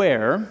we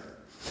aware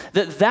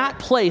that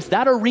place,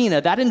 that arena,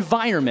 that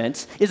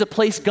environment is a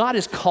place God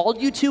has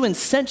called you to and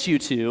sent you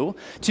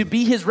to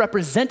be his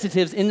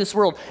representatives in this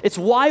world? It's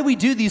why we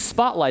do these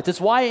spotlights. It's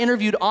why I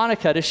interviewed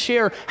Annika to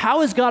share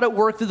how is God at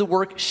work through the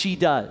work she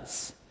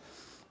does.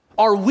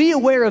 Are we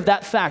aware of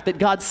that fact that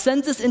God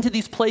sends us into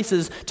these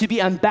places to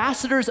be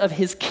ambassadors of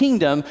his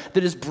kingdom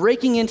that is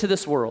breaking into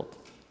this world?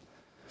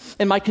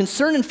 And my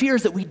concern and fear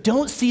is that we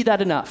don't see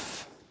that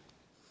enough.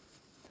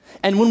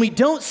 And when we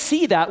don't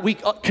see that,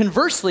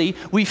 conversely,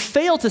 we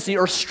fail to see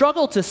or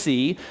struggle to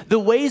see the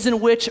ways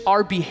in which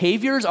our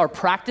behaviors, our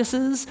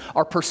practices,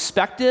 our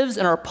perspectives,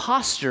 and our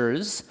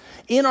postures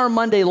in our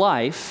Monday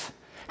life,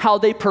 how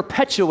they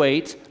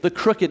perpetuate the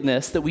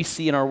crookedness that we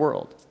see in our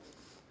world.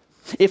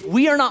 If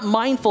we are not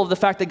mindful of the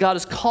fact that God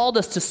has called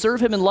us to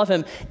serve him and love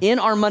him in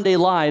our Monday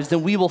lives,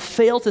 then we will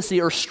fail to see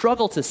or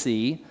struggle to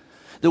see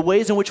the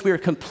ways in which we are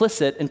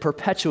complicit in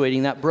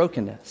perpetuating that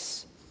brokenness.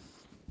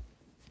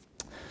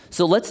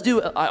 So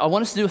I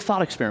want us to do a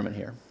thought experiment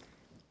here.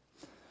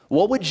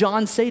 What would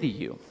John say to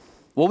you?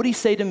 What would he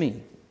say to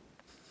me?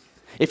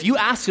 If you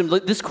asked him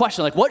this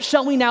question, like, what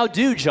shall we now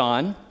do,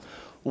 John?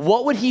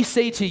 What would he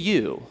say to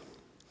you?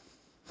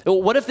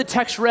 What if the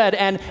text read,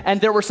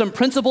 and there were some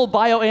principal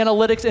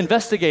bioanalytics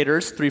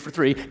investigators, 3 for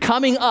 3,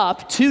 coming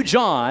up to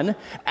John,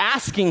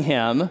 asking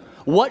him,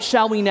 what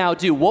shall we now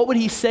do? What would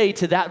he say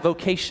to that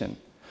vocation?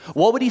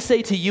 What would he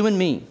say to you and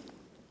me?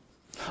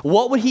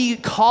 What would he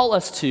call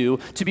us to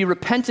be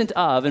repentant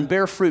of and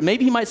bear fruit?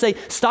 Maybe he might say,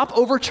 stop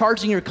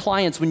overcharging your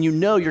clients when you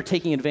know you're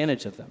taking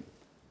advantage of them.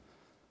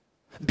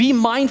 Be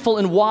mindful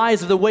and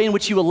wise of the way in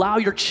which you allow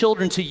your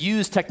children to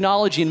use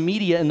technology and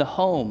media in the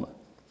home.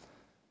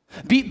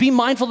 Be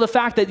mindful of the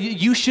fact that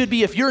you should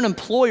be, if you're an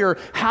employer,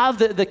 have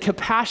the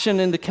compassion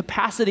and the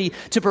capacity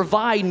to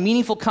provide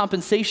meaningful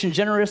compensation,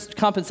 generous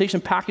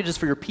compensation packages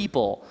for your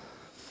people.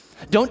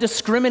 Don't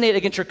discriminate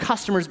against your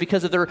customers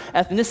because of their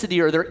ethnicity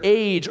or their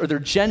age or their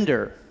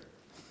gender.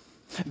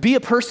 Be a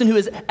person who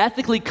is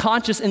ethically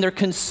conscious in their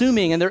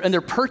consuming and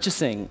their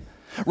purchasing.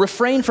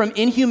 Refrain from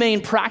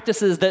inhumane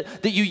practices that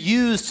you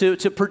use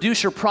to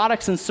produce your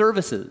products and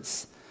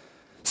services.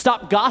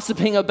 Stop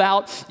gossiping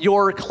about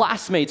your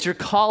classmates, your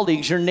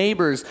colleagues, your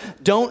neighbors.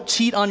 Don't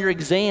cheat on your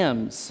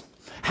exams.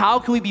 How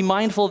can we be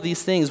mindful of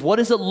these things? What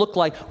does it look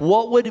like?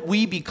 What would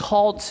we be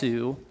called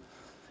to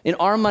in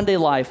our Monday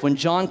life when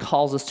John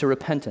calls us to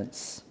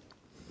repentance?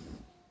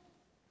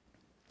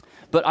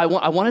 But I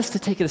want us to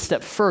take it a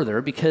step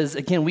further because,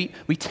 again,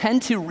 we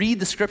tend to read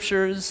the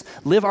scriptures,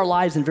 live our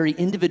lives in very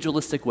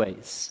individualistic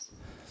ways.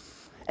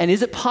 And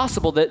is it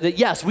possible that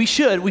yes, we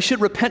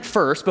should repent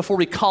first before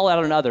we call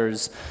out on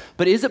others,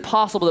 but is it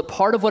possible that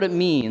part of what it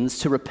means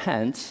to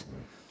repent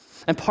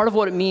And part of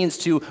what it means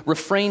to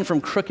refrain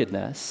from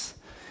crookedness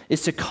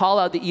is to call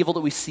out the evil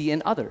that we see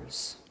in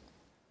others.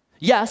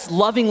 Yes,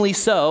 lovingly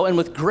so and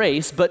with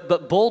grace,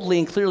 but boldly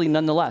and clearly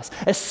nonetheless.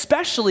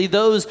 Especially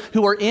those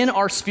who are in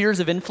our spheres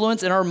of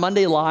influence in our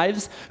Monday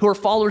lives who are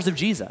followers of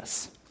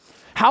Jesus.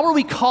 How are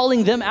we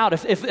calling them out?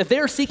 If they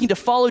are seeking to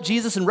follow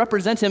Jesus and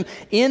represent him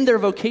in their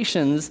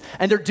vocations,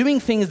 and they're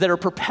doing things that are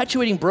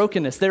perpetuating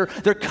brokenness, they're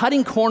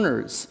cutting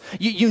corners.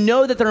 You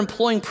know that they're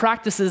employing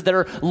practices that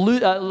are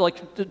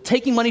like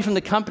taking money from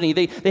the company.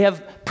 They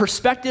have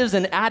perspectives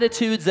and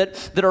attitudes that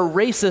are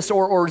racist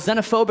or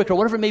xenophobic or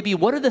whatever it may be.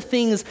 What are the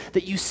things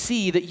that you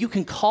see that you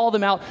can call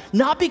them out,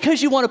 not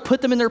because you want to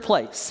put them in their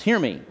place, hear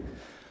me,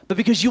 but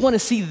because you want to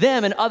see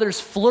them and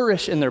others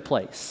flourish in their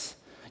place?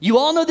 You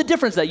all know the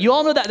difference. You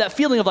all know that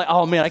feeling of like,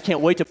 oh man, I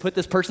can't wait to put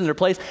this person in their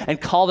place and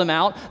call them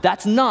out.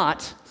 That's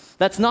not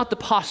the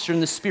posture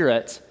and the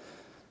spirit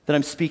that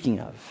I'm speaking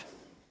of.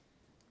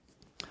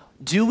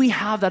 Do we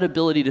have that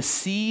ability to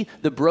see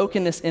the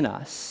brokenness in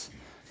us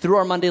through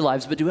our Monday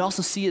lives, but do we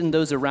also see it in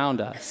those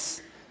around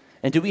us?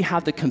 And do we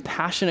have the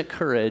compassionate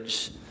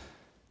courage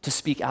to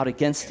speak out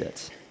against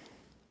it?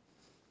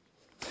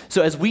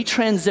 So as we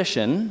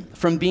transition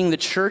from being the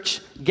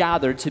church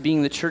gathered to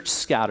being the church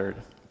scattered,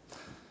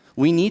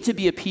 we need to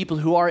be a people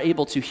who are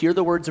able to hear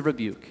the words of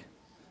rebuke,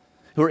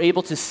 who are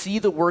able to see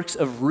the works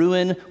of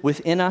ruin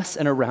within us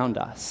and around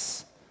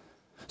us,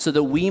 so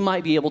that we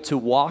might be able to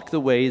walk the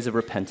ways of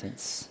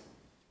repentance.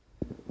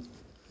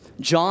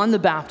 John the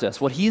Baptist,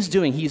 what he's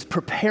doing, he's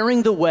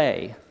preparing the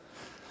way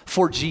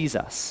for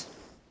Jesus.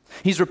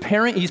 He's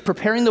preparing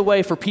the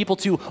way for people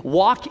to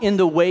walk in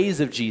the ways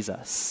of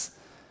Jesus.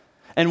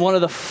 And one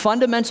of the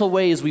fundamental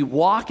ways we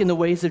walk in the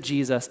ways of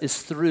Jesus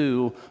is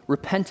through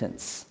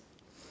repentance.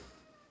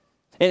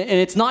 And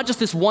it's not just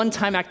this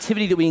one-time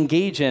activity that we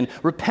engage in.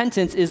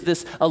 Repentance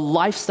is a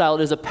lifestyle,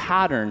 it is a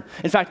pattern.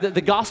 In fact,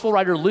 the gospel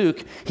writer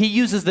Luke, he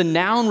uses the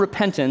noun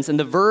repentance and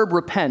the verb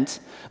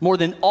repent more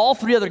than all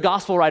three other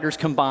gospel writers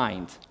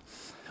combined,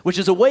 which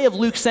is a way of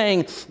Luke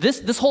saying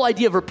this whole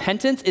idea of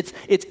repentance,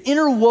 it's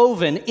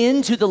interwoven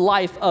into the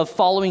life of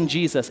following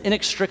Jesus,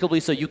 inextricably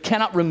so. You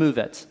cannot remove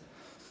it.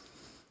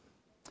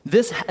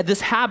 This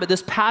habit,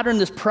 this pattern,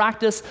 this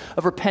practice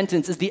of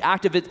repentance is the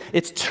act of it.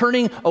 It's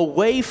turning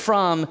away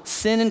from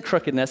sin and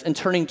crookedness and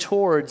turning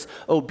towards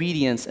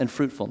obedience and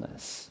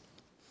fruitfulness.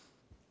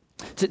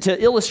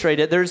 To illustrate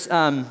it, there's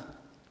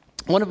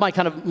one of my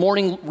kind of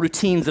morning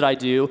routines that I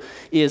do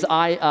is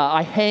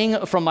I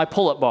hang from my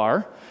pull-up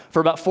bar for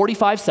about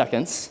 45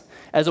 seconds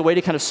as a way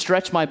to kind of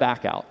stretch my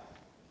back out.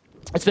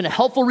 It's been a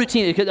helpful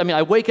routine because,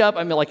 I wake up,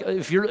 like,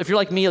 if you're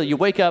like me, you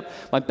wake up,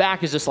 my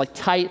back is just like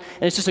tight,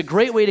 and it's just a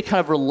great way to kind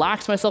of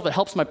relax myself. It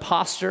helps my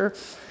posture.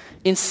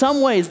 In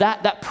some ways,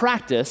 that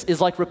practice is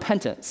like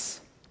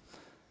repentance.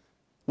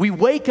 We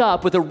wake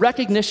up with a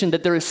recognition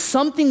that there is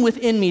something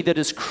within me that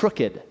is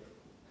crooked.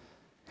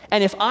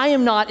 And if I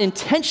am not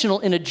intentional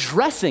in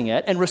addressing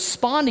it and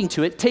responding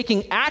to it,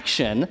 taking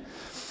action,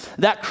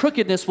 that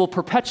crookedness will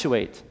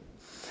perpetuate.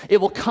 It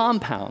will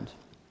compound,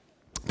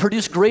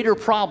 produce greater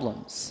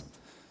problems.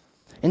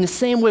 In the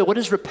same way, what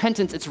is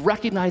repentance? It's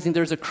recognizing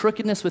there's a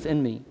crookedness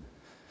within me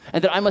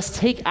and that I must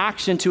take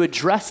action to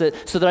address it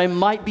so that I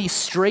might be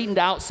straightened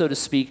out, so to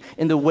speak,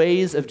 in the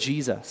ways of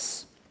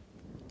Jesus.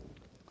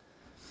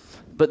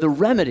 But the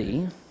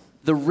remedy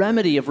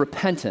of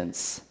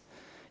repentance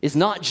is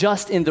not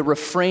just in the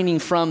refraining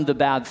from the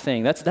bad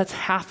thing. That's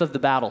half of the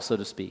battle, so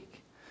to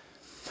speak.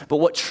 But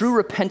what true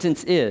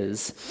repentance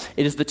is,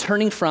 it is the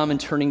turning from and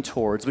turning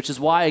towards, which is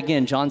why,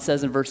 again, John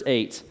says in verse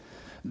 8,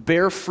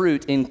 bear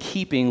fruit in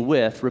keeping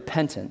with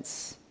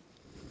repentance.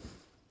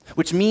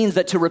 Which means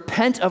that to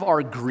repent of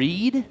our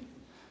greed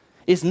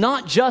is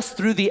not just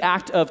through the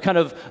act of kind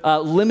of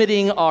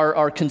limiting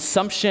our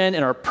consumption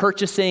and our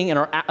purchasing and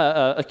our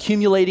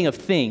accumulating of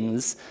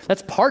things.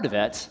 That's part of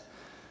it.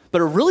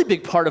 But a really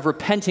big part of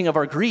repenting of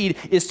our greed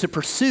is to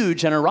pursue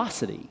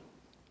generosity.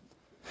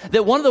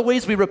 That one of the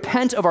ways we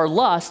repent of our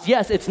lust,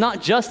 yes, it's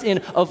not just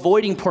in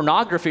avoiding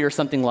pornography or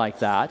something like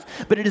that,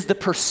 but it is the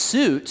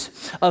pursuit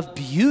of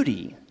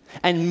beauty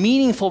and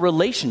meaningful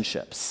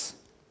relationships.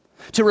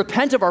 To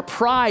repent of our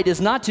pride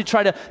is not to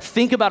try to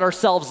think about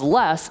ourselves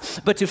less,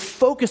 but to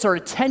focus our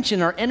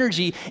attention, our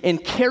energy in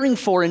caring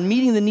for and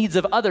meeting the needs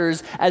of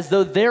others as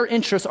though their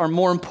interests are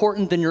more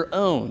important than your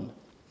own.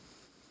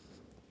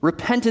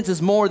 Repentance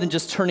is more than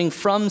just turning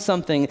from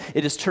something,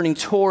 it is turning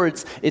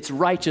towards its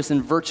righteous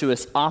and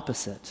virtuous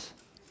opposite.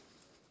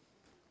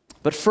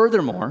 But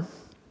furthermore,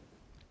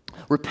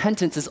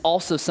 repentance is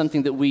also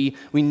something that we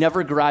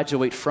never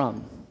graduate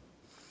from.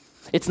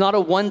 It's not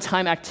a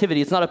one-time activity.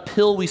 It's not a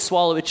pill we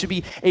swallow. It should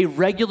be a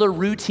regular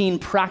routine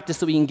practice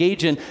that we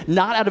engage in,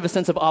 not out of a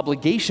sense of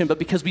obligation, but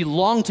because we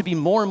long to be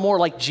more and more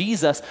like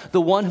Jesus,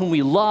 the one whom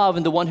we love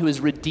and the one who has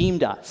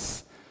redeemed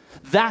us.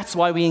 That's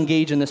why we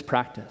engage in this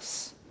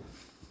practice.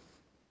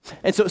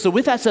 And so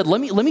with that said,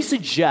 let me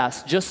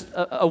suggest just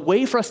a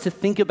way for us to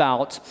think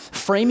about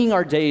framing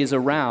our days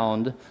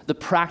around the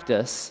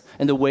practice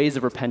and the ways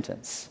of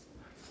repentance.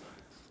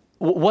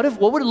 What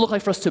would it look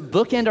like for us to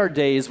bookend our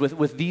days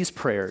with these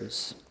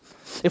prayers?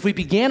 If we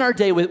began our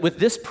day with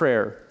this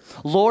prayer,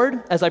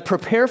 Lord, as I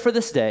prepare for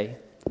this day,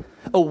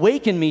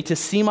 awaken me to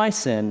see my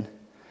sin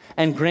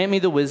and grant me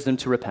the wisdom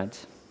to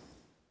repent.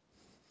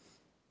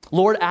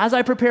 Lord, as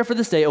I prepare for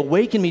this day,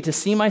 awaken me to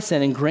see my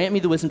sin and grant me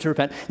the wisdom to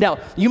repent. Now,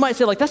 you might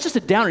say, that's just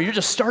a downer. You're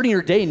just starting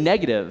your day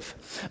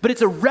negative. But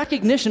it's a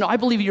recognition. I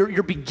believe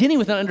you're beginning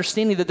with an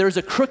understanding that there's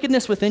a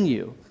crookedness within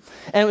you.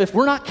 And if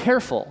we're not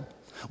careful,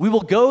 we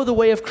will go the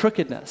way of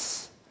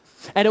crookedness.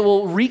 And it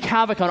will wreak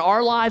havoc on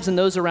our lives and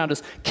those around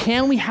us.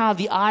 Can we have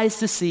the eyes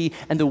to see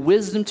and the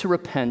wisdom to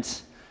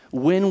repent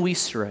when we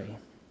stray?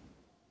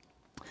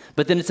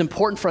 But then it's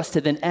important for us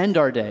to then end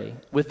our day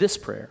with this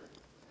prayer.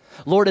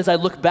 Lord, as I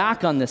look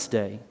back on this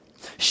day,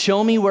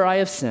 show me where I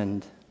have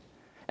sinned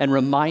and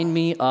remind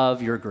me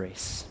of your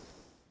grace.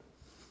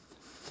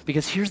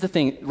 Because here's the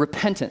thing,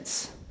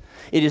 repentance,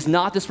 it is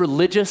not this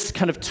religious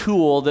kind of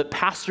tool that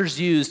pastors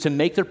use to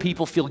make their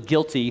people feel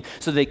guilty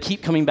so they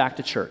keep coming back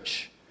to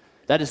church.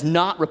 That is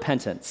not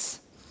repentance.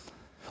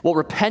 What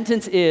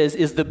repentance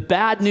is the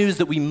bad news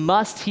that we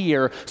must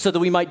hear so that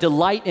we might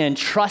delight in,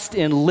 trust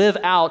in, live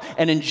out,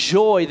 and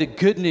enjoy the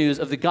good news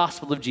of the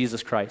gospel of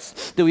Jesus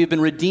Christ. That we have been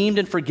redeemed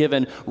and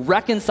forgiven,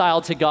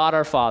 reconciled to God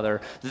our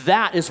Father.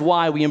 That is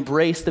why we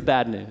embrace the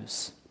bad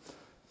news.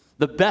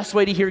 The best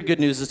way to hear good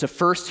news is to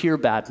first hear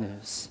bad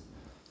news.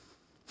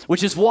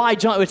 Which is why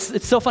John,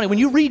 it's so funny. When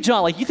you read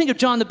John, you think of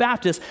John the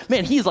Baptist,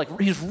 man, he's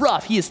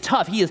rough, he is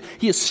tough, he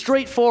is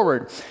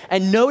straightforward.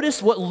 And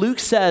notice what Luke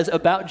says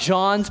about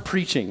John's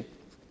preaching.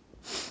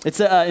 It's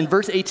in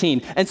verse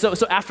 18. And so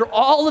after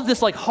all of this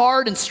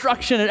hard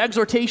instruction and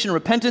exhortation and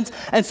repentance,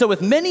 and so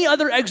with many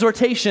other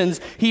exhortations,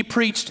 he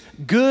preached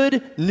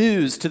good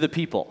news to the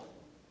people.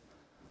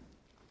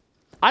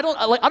 I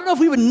don't know if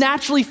we would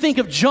naturally think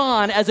of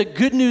John as a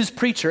good news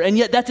preacher, and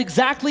yet that's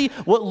exactly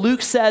what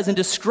Luke says in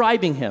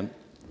describing him.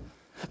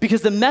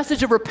 Because the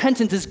message of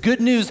repentance is good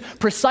news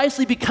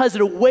precisely because it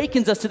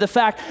awakens us to the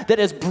fact that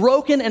as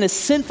broken and as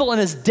sinful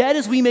and as dead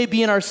as we may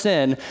be in our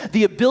sin,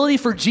 the ability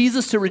for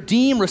Jesus to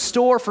redeem,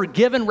 restore,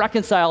 forgive, and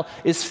reconcile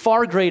is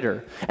far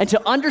greater. And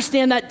to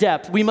understand that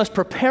depth, we must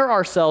prepare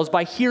ourselves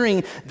by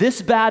hearing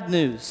this bad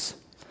news.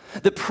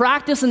 The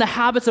practice and the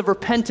habits of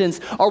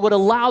repentance are what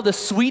allow the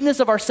sweetness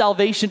of our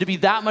salvation to be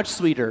that much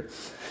sweeter,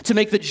 to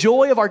make the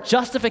joy of our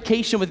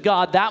justification with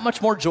God that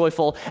much more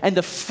joyful, and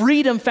the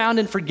freedom found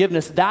in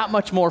forgiveness that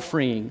much more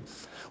freeing.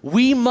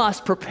 We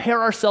must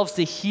prepare ourselves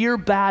to hear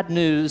bad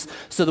news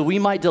so that we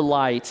might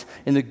delight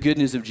in the good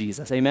news of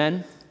Jesus.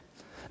 Amen?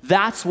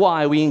 That's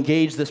why we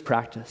engage this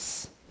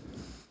practice.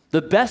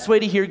 The best way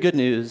to hear good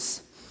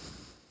news,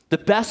 the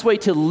best way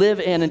to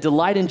live in and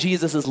delight in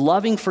Jesus'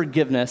 loving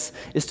forgiveness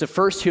is to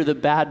first hear the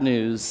bad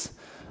news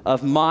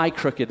of my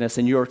crookedness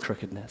and your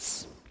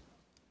crookedness.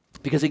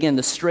 Because again,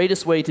 the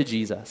straightest way to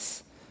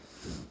Jesus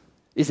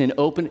is in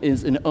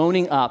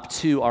owning up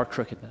to our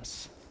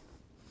crookedness.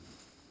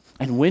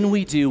 And when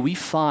we do, we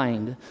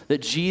find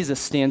that Jesus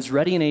stands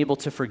ready and able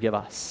to forgive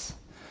us,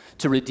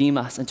 to redeem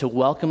us, and to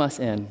welcome us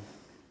in.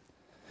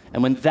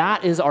 And when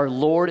that is our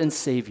Lord and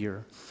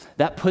Savior,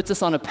 that puts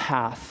us on a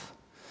path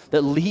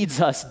that leads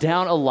us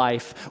down a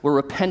life where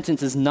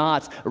repentance is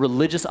not a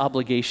religious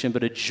obligation,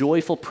 but a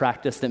joyful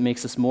practice that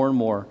makes us more and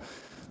more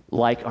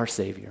like our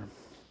Savior.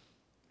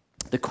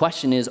 The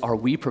question is, are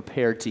we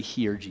prepared to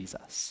hear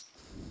Jesus?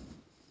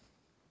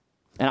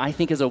 And I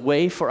think as a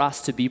way for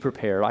us to be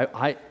prepared,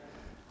 I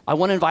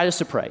want to invite us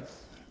to pray.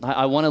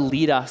 I want to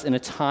lead us in a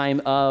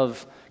time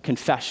of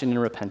confession and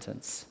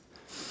repentance.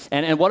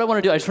 And what I want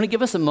to do, I just want to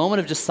give us a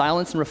moment of just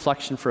silence and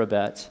reflection for a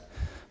bit.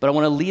 But I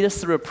want to lead us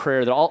through a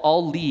prayer that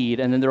I'll lead,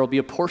 and then there will be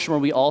a portion where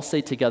we all say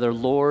together,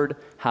 Lord,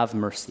 have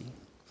mercy.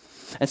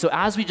 And so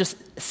as we just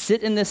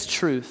sit in this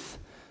truth,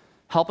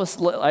 help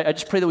us, I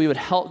just pray that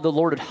the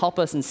Lord would help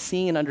us in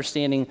seeing and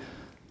understanding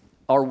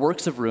our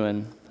works of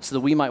ruin so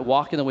that we might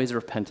walk in the ways of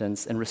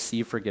repentance and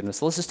receive forgiveness.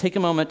 So let's just take a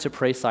moment to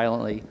pray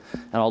silently,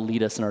 and I'll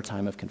lead us in our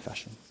time of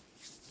confession.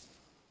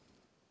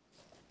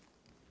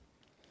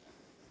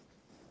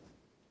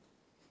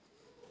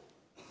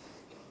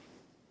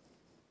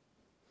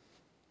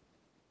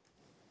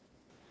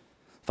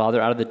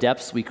 Father, out of the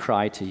depths we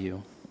cry to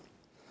you,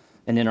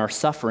 and in our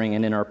suffering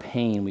and in our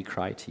pain we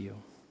cry to you.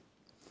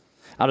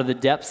 Out of the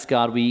depths,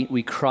 God,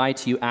 we cry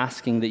to you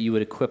asking that you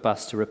would equip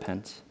us to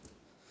repent.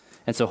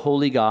 And so,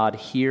 holy God,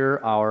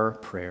 hear our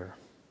prayer.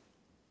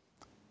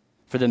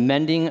 For the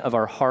mending of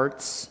our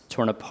hearts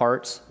torn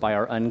apart by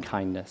our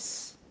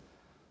unkindness,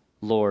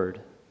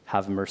 Lord,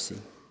 have mercy.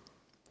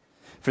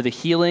 For the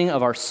healing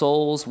of our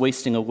souls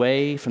wasting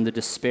away from the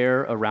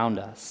despair around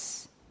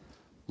us,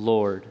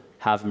 Lord,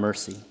 have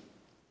mercy.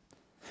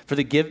 For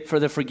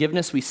the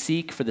forgiveness we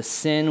seek for the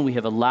sin we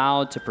have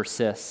allowed to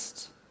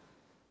persist,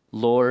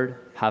 Lord,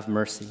 have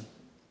mercy.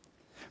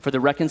 For the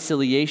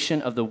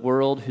reconciliation of the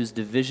world whose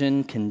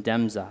division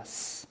condemns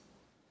us,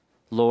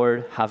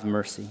 Lord, have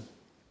mercy.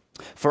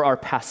 For our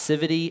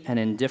passivity and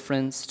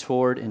indifference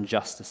toward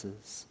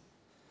injustices,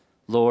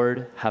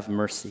 Lord, have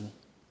mercy.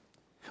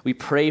 We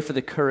pray for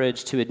the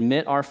courage to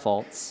admit our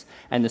faults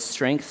and the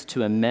strength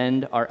to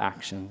amend our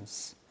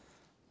actions.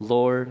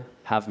 Lord,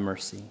 have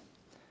mercy,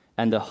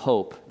 and the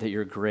hope that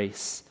your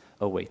grace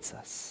awaits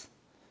us.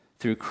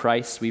 Through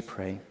Christ we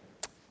pray.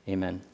 Amen.